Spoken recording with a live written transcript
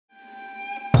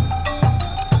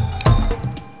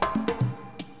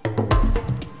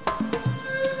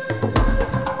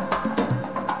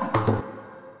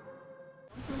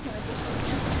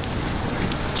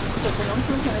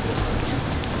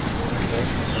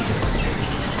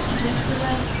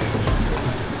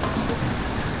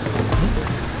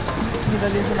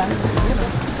überlegen, so lange probieren.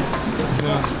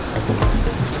 Ja.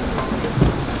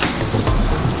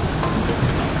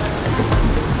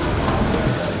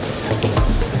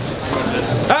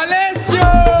 Alessio!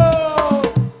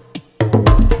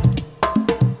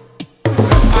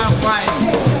 I'm fine.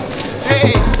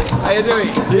 Hey, how you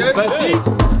doing? Good? Basti?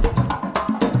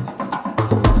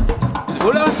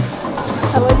 Hola?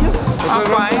 How are you? I'm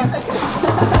fine.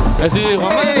 Hey,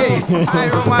 Romano. Hi,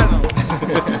 Romano.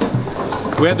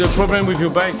 We had a problem with your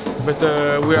bike, but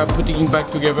we are putting it back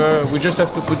together. We just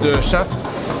have to put the shaft,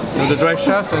 the drive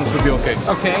shaft, and it should be okay.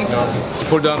 Okay.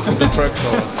 Fall down from the truck.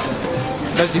 So.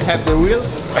 Does it have the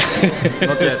wheels?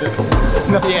 Not yet.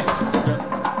 Not yet.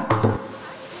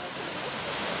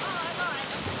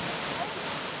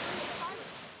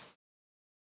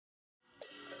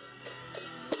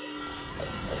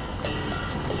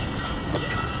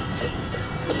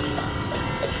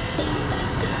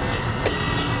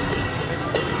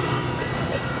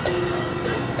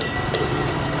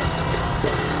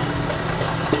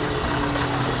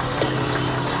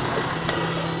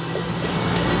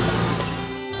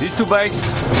 These two bikes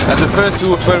are the first two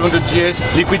 1200 GS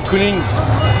liquid cooling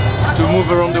to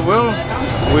move around the world.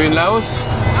 We're in Laos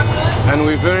and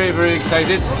we're very, very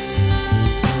excited.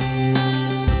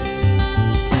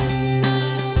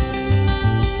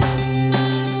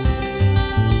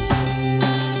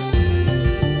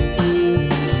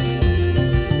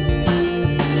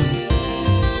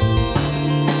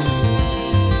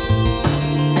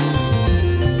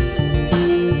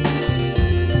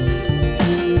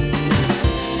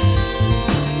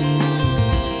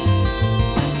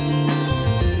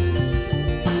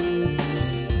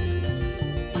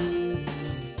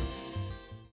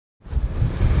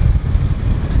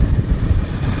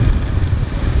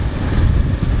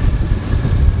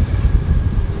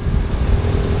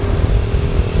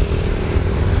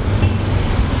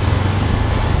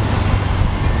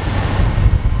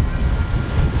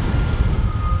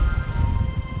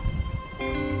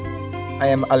 I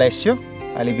am Alessio,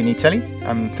 I live in Italy.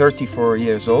 I'm 34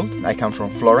 years old. I come from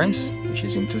Florence, which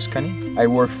is in Tuscany. I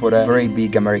work for a very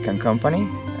big American company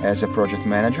as a project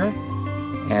manager,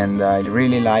 and I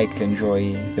really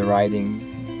enjoy the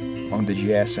riding on the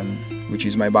GS, which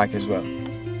is my bike as well.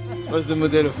 What's the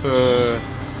model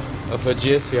of a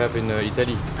GS you have in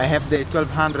Italy? I have the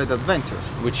 1200 Adventure.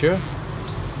 Which year?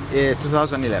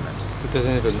 2011.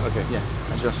 2011, okay. Yeah,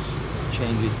 I just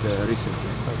changed it recently.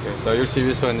 Okay, so you'll see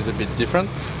this one is a bit different.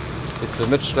 It's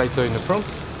much lighter in the front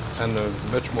and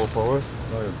much more power.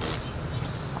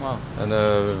 Wow. And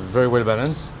very well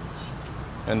balanced.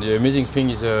 And the amazing thing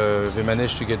is they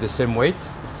managed to get the same weight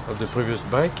of the previous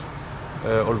bike,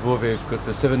 although they've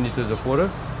got 7 liters of water.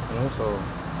 You know, so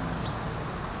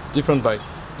it's different bike,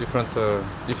 different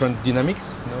dynamics.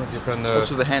 You know, different.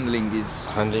 Also, the handling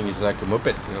is like a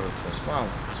moped. You know, wow.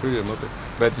 It's really a moped,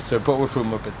 but it's a powerful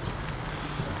moped.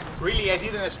 Really, I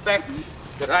didn't expect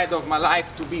the ride of my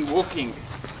life to be walking.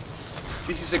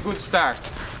 This is a good start.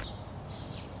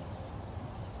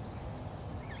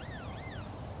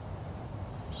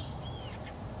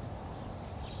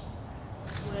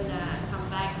 We'll come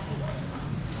back to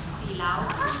see Laos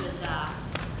because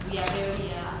we are very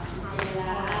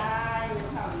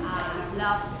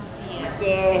love to see it. เจ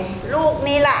ลูก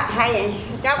นี่ล่ะให้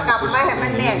เจ้ากลับมาให้มั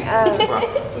นแน่น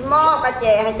สิมอบอาเจ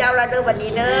ให้เจ้าละเด้อบัด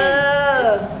นี้เด้อ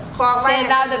ของไว้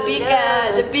Send out the big ให้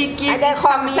gift ได้ข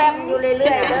อง coming แซ่บอยู่เ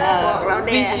รื่อยๆบอกเราแ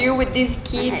น่ with you with this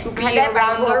key to be ให้ได้ไป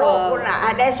around ทั่ว the โลกพุ่น world ล่ะใ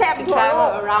ห้ได้แซ่บ to ทั่วโล travel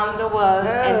ก around the world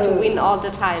and to win all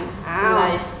the time อ้า in ว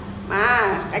life มา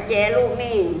อาเจลูก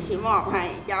นี่สิมอบให้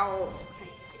เจ้า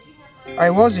I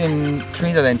was in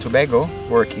Trinidad and Tobago,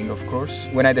 working of course,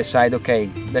 when I decided, okay,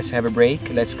 let's have a break,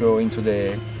 let's go into the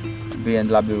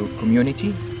BMW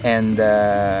community, and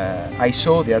I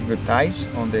saw the advertise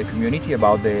on the community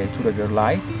about the Tourer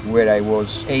Life, where I was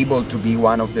able to be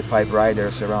one of the 5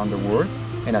 riders around the world,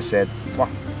 and I said,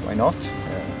 well, why not?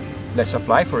 Let's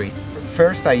apply for it.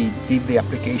 First I did the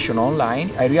application online.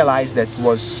 I realized that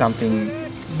was something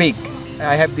big.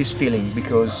 I have this feeling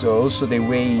because also the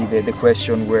way the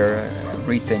question were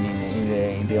written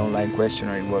in the online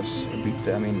questionnaire was a bit,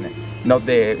 I mean, not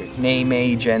the name,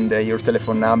 age and your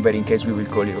telephone number in case we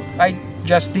will call you. I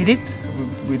just did it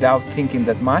without thinking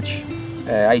that much.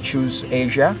 I choose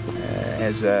Asia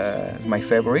as my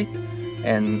favorite,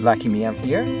 and lucky me, I'm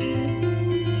here.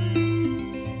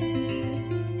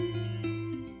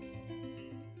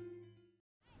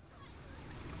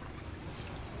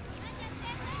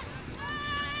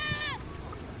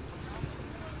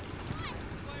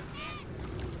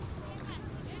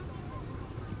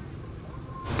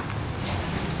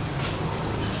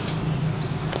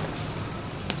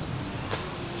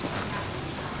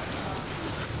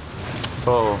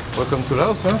 So, welcome to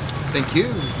Laos, huh? Thank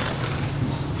you.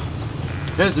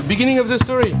 That's the beginning of the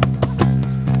story.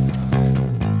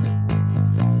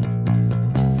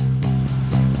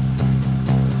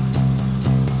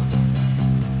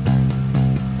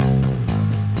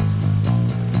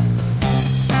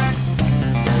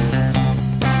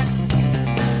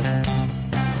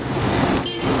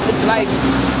 It's like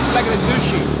the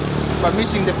sushi, but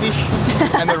missing the fish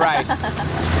and the rice.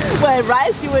 Well,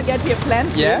 rice you will get here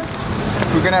plenty. Yeah?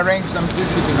 We're gonna arrange some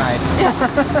sushi tonight.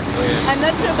 I'm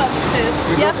not sure about the fish.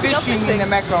 We Yeah, go fishing in the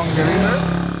Mekong River.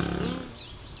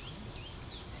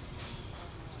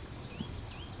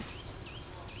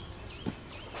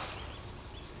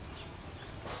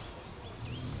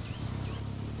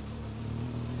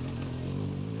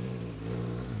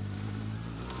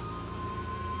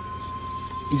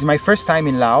 It's my first time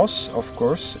in Laos, of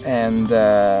course, and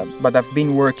but I've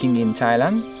been working in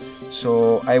Thailand,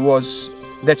 so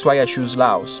that's why I choose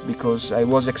Laos, because I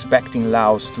was expecting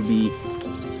Laos to be,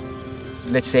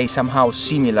 let's say, somehow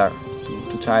similar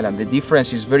to Thailand. The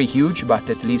difference is very huge, but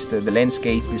at least the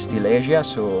landscape is still Asia,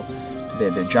 so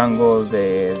the jungle,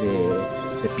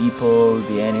 the people,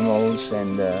 the animals,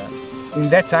 and in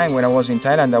that time when I was in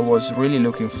Thailand, I was really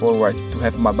looking forward to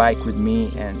have my bike with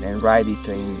me and ride it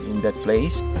in that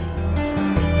place.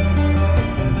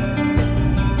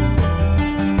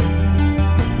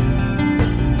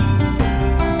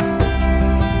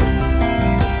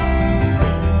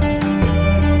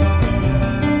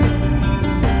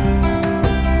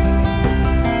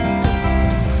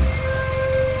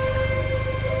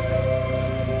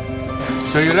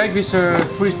 So you like this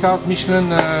 3 stars Michelin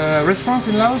restaurant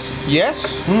in Laos? Yes.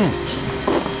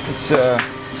 It's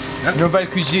Nouvelle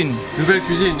Cuisine. Nouvelle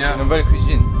cuisine, yeah. Nouvelle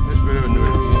Cuisine. Much better than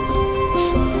Nouvelle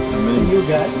cuisine. You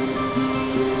guys.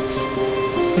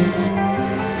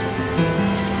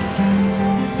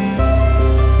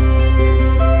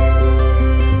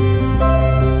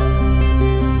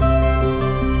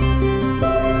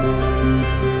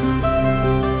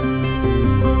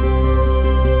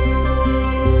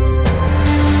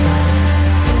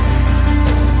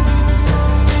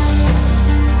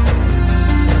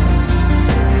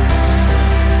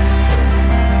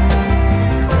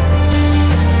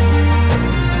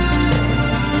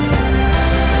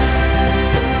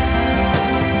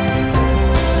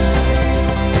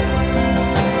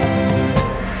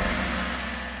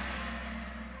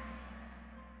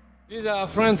 This is our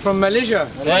friend from Malaysia.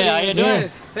 Hey, how you doing?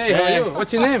 Yes. Hey, how are you?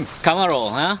 What's your name?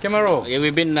 Camaro, huh? Camaro. Yeah,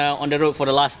 we've been on the road for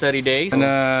the last 30 days. And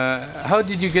how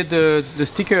did you get the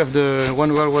sticker of the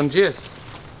 1World 1GS?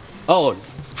 Oh,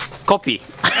 copy.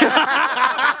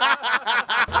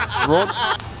 Road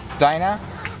Dyna.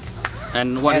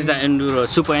 And what is that Enduro?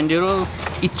 Super Enduro?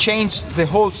 It changed the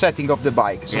whole setting of the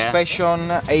bike. Yeah.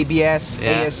 Suspension, ABS,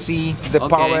 Yeah. ASC, the Okay.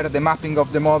 power, the mapping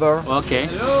of the motor. Okay.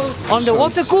 On the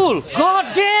water cool.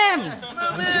 God damn!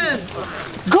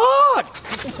 God!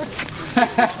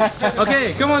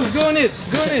 Okay, come on, go on it.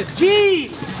 Go on it.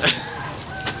 Gee!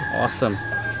 Awesome.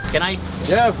 Can I?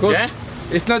 Yeah, of course. Yeah?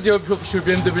 It's not your official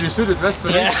BMW suit, that's for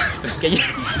Yeah. Can you?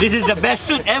 This is the best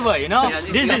suit ever, you know?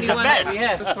 This is the best.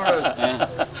 That's for us.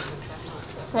 Yeah.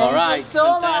 Thank All right. you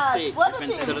so Fantastic. much. What a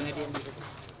team.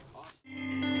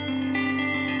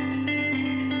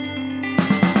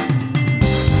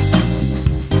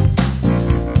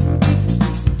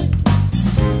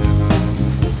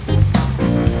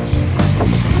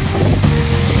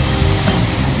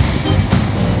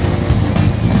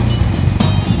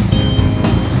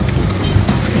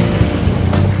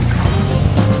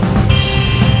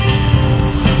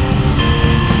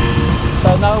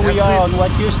 So now we are on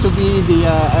what used to be the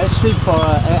airstrip for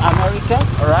America,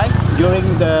 Alright? during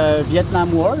the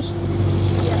Vietnam Wars.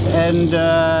 And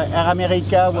Air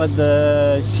America was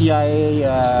the CIA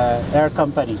air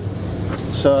company.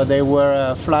 So they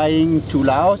were flying to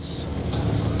Laos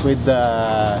with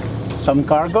some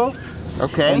cargo.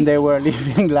 Okay. And they were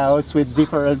leaving Laos with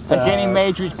different I can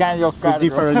imagine which kind of with cargo.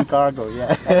 different cargo,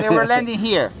 yeah. And they were landing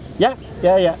here. Yeah.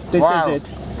 This Wow. is it.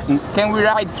 Can we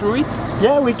ride through it?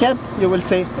 Yeah, we can. You will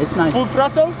see. It's nice. Full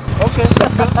throttle? Okay,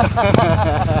 let's go.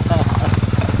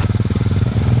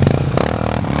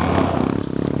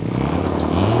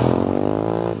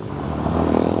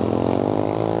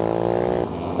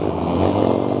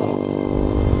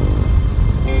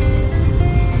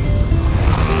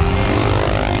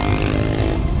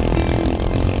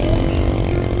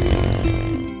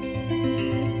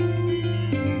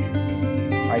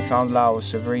 I found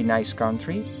Laos a very nice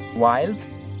country, wild,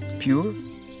 pure.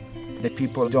 The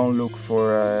people don't look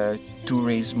for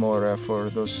tourism or for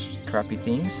those crappy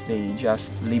things. They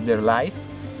just live their life.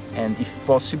 and if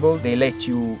possible they let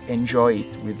you enjoy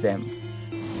it with them.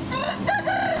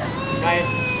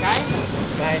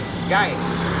 Guy.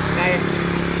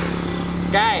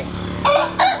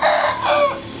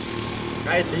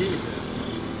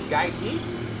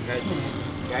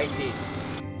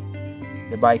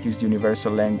 The bike is the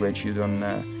universal language. You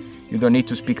don't need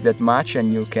to speak that much,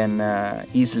 and you can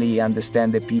easily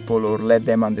understand the people or let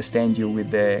them understand you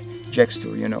with the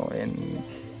gesture, you know, and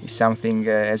it's something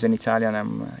as an Italian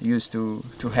I'm used to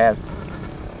have.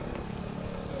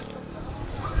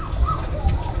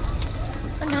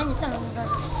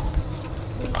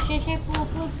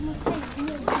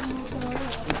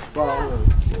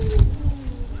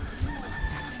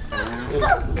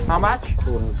 How much?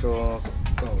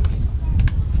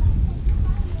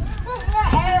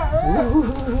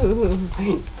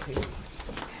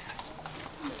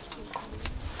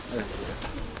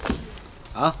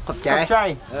 Khóc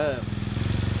trai.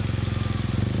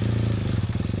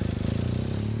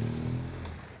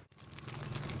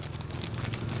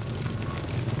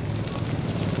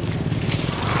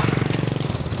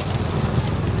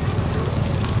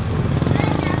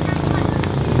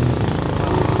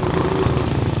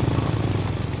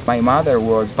 My mother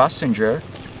was passenger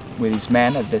with his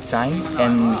man at that time,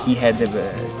 and he had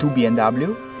two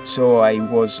BMW, so I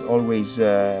was always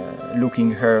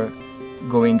looking her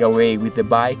going away with the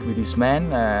bike with his man,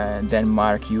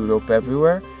 Denmark, Europe,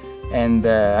 everywhere, and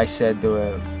I said,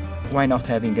 why not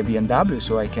having a BMW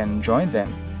so I can join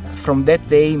them? From that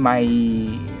day my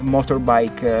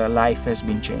motorbike life has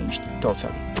been changed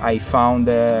totally. I found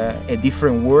a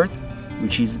different world,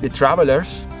 which is the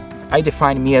travelers. I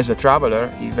define me as a traveler,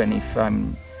 even if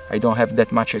I don't have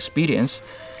that much experience,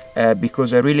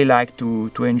 because I really like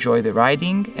to enjoy the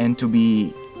riding and to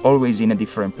be always in a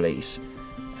different place.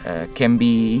 Can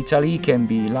be Italy, can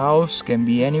be Laos, can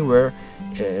be anywhere.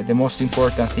 The most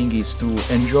important thing is to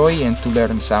enjoy and to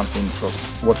learn something from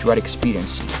what you are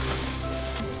experiencing.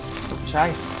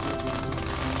 Chai.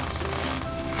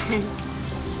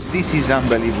 This is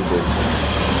unbelievable.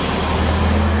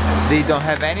 They don't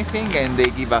have anything and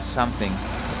they give us something.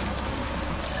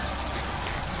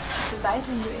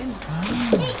 Inviting you in.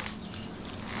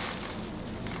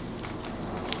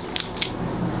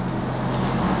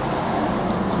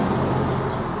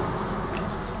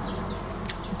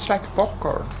 It's like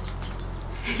popcorn.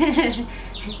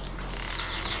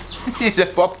 It's a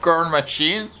popcorn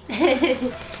machine.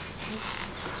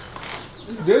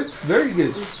 Good, very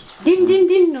good.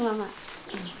 Din mama.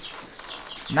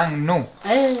 Nang nu.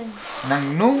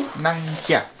 Nang nu, nang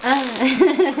chia.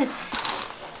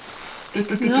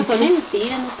 Nó còn đến tí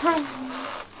là nó thay.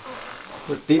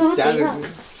 Một tí chả được.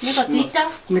 Nó còn tí đâu.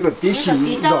 Nó còn tí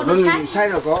xì rõ nó sai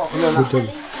rồi có.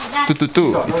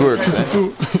 Tu, it works.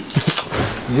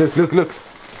 Look.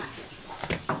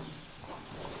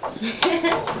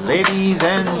 Ladies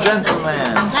and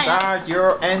gentlemen, start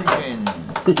your engine.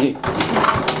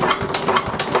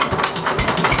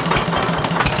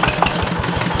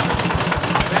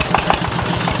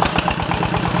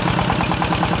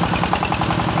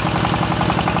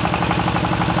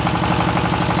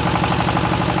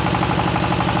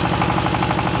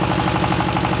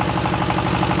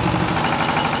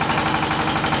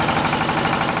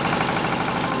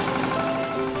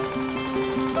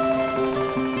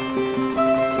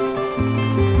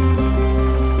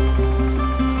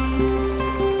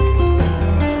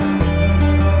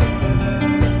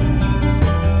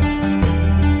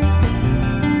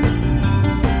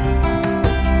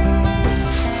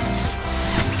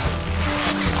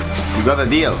 You got a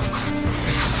deal.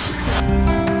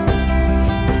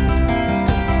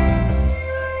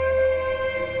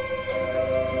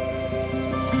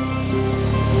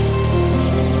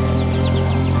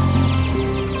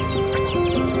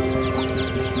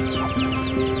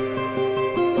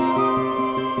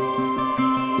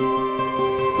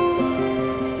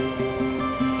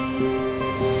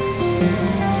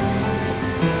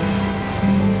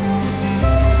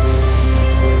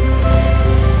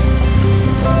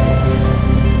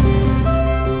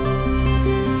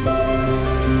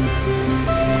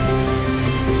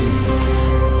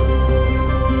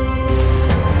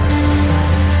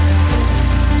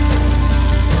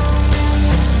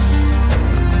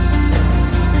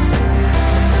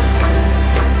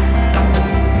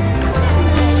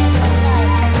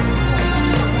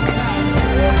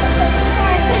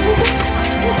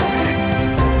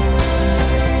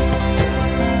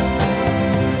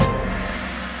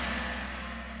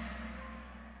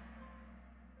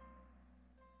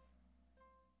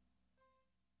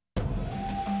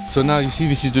 So now you see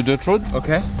this is the dirt road.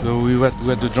 Okay. So we're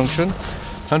at the junction.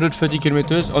 130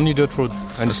 kilometers, only dirt road.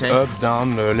 And it's up,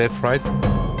 down, left, right.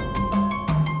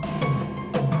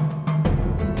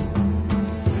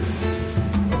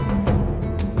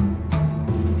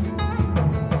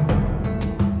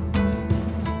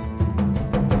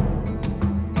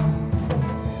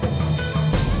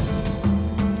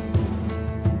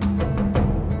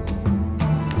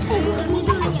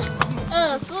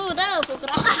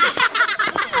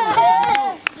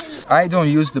 I don't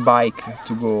use the bike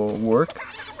to go work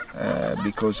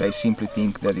because I simply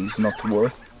think that it's not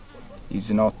worth.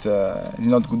 It's not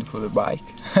good for the bike.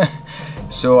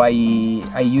 So I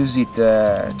use it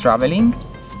traveling,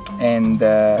 and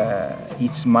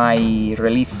it's my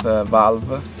relief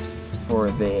valve for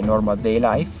the normal day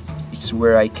life. It's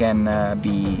where I can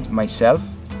be myself.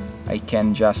 I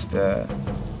can just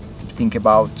think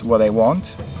about what I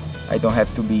want. I don't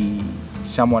have to be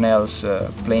someone else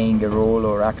playing a role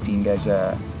or acting as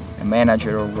a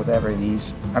manager or whatever it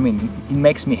is. I mean, it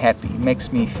makes me happy, it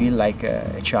makes me feel like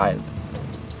a child,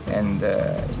 and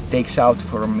it takes out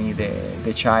from me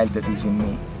the child that is in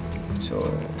me.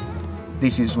 So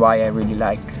this is why I really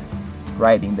like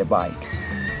riding the bike.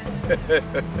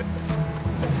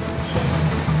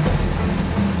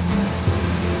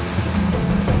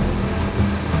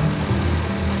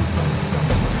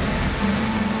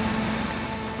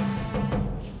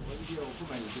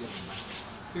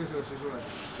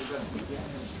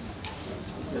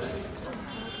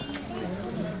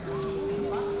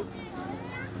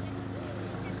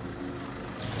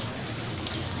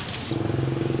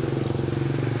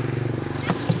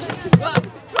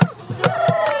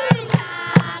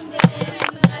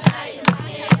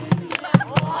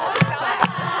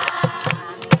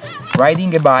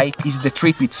 Riding a bike is the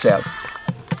trip itself.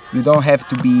 You don't have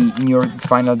to be in your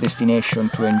final destination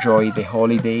to enjoy the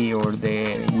holiday or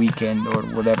the weekend or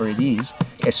whatever it is.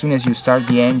 As soon as you start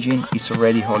the engine, it's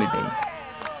already holiday.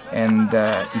 And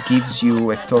it gives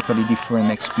you a totally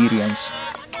different experience.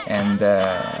 And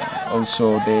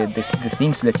also the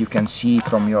things that you can see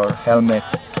from your helmet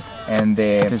and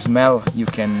the smell you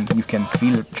can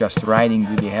feel just riding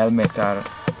with the helmet are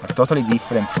totally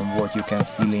different from what you can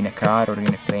feel in a car or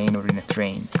in a plane or in a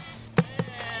train.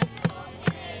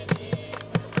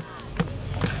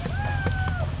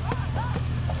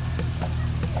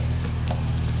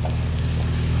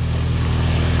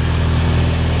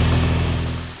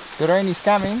 The rain is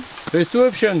coming? There's two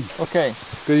options. Okay.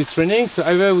 Because it's raining, so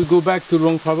either we go back to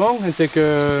Luang Prabang and take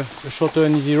a shorter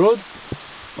and easy road,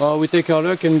 or we take our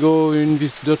luck and go in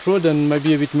this dirt road and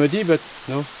maybe a bit muddy, but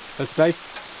no, that's life.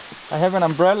 I have an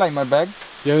umbrella in my bag.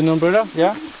 You have an umbrella?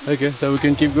 Yeah. Okay, so we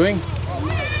can keep going.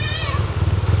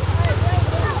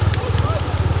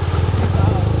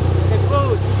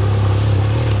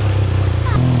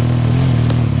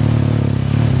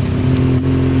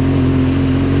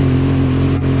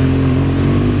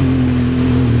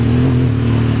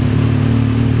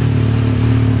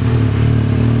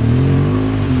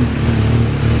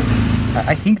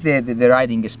 I think the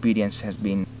riding experience has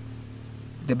been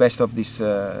the best of this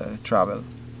travel,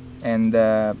 and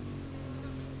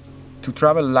to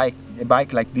travel like a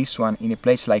bike like this one in a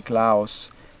place like Laos,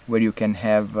 where you can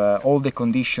have all the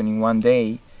condition in one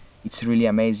day, it's really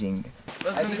amazing.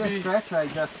 That's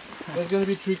going to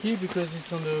be tricky because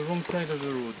it's on the wrong side of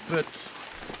the road, but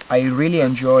I really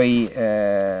enjoy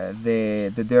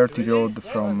the dirty road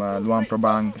from Luang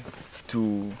Prabang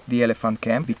to the elephant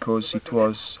camp because it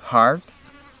was hard.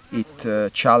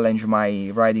 It challenged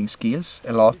my riding skills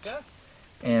a lot,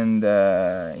 and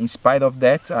in spite of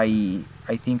that I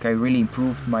think I really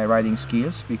improved my riding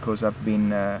skills because I've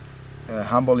been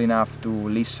humble enough to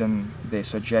listen the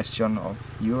suggestion of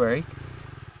you, Eric.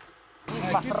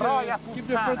 keep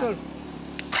the throttle.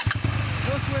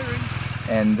 No swearing.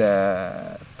 And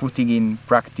putting in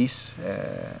practice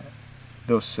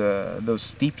those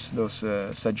tips, those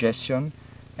suggestions,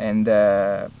 and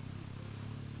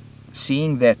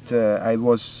seeing that I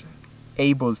was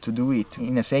able to do it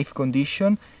in a safe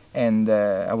condition, and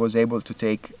I was able to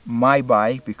take my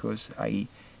bike, because I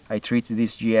treat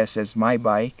this GS as my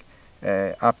bike,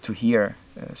 up to here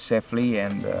safely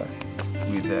and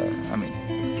with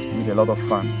a lot of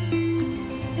fun.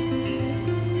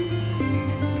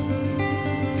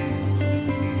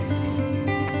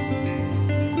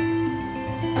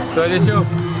 So Alessio,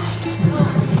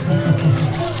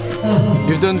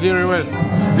 you've done very well.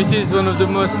 This is one of the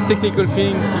most technical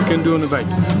things you can do on a bike.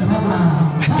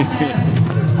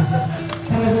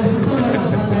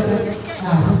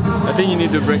 I think you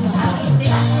need a break.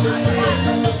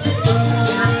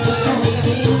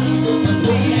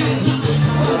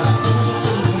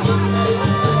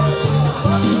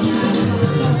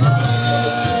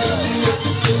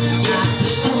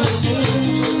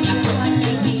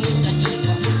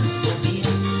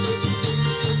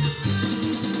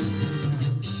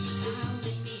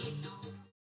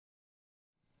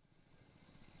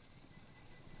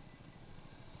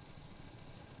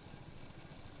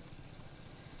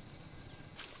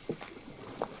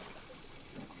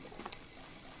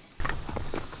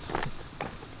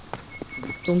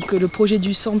 Donc le projet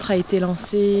du centre a été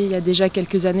lancé il y a déjà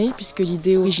quelques années, puisque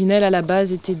l'idée originelle à la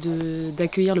base était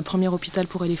d'accueillir le premier hôpital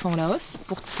pour éléphants au Laos.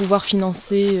 Pour pouvoir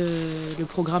financer le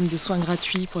programme de soins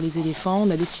gratuits pour les éléphants,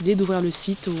 on a décidé d'ouvrir le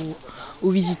site aux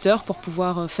visiteurs pour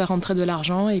pouvoir faire rentrer de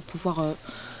l'argent et pouvoir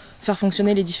faire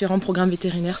fonctionner les différents programmes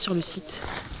vétérinaires sur le site.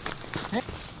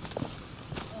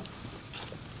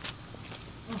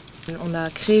 On a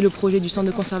créé le projet du centre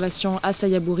de conservation à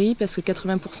Sayaburi parce que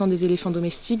 80% des éléphants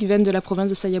domestiques viennent de la province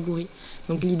de Sayaburi.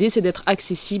 Donc l'idée c'est d'être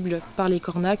accessible par les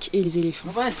cornacs et les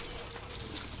éléphants.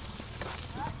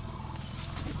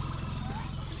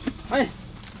 Ouais.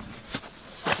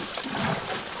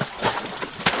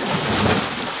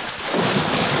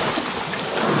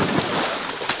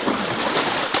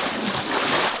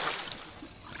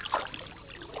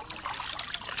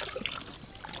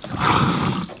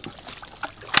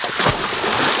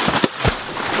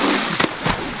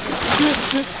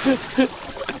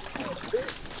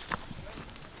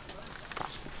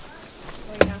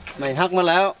 Mày hắcมา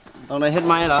แล้วตรงไหนเฮ็ด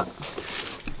ไม้เหรอ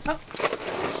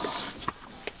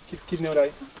คิดแนวใด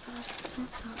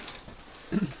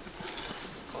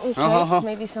Okay,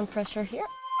 maybe some pressure here.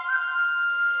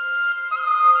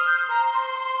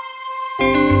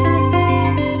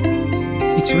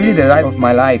 It's really the ride of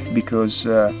my life because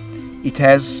it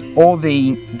has all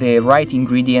the right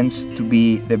ingredients to be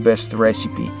the best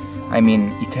recipe. I mean,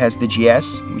 it has the GS,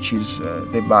 which is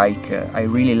the bike I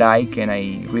really like and I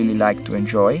really like to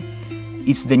enjoy.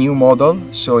 It's the new model,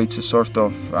 so it's a sort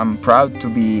of, I'm proud to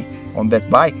be on that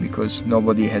bike because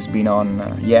nobody has been on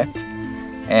yet.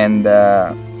 And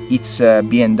it's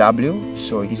BMW,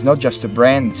 so it's not just a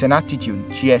brand, it's an attitude,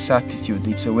 GS attitude.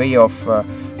 It's a way of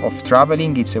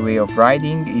traveling, it's a way of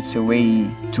riding, it's a way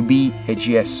to be a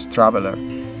GS traveler.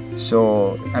 So,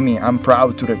 I mean, I'm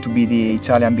proud to be the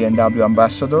Italian BMW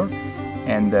ambassador,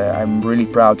 and I'm really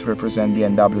proud to represent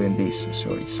BMW in this, so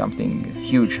it's something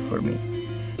huge for me.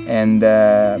 And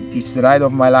it's the ride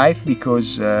of my life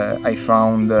because I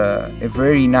found a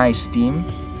very nice team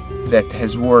that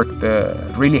has worked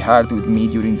really hard with me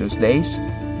during those days,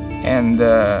 and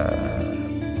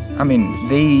I mean,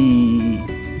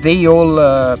 they all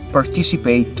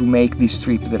participate to make this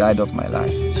trip the ride of my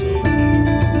life.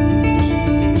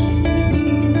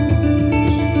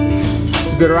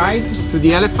 The ride, to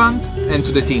the elephant, and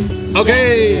to the team.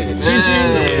 Okay. Chin chin.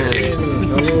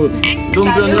 Chop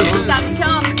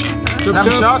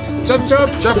chop, chop chop,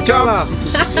 chop chop,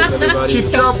 chip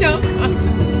chop.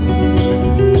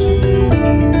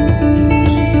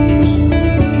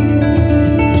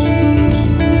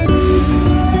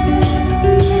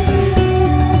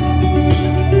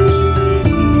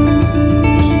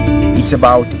 It's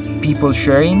about people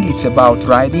sharing, it's about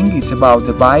riding, it's about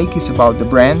the bike, it's about the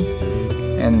brand,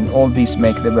 and all this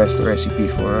make the best recipe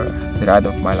for the ride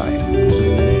of my life.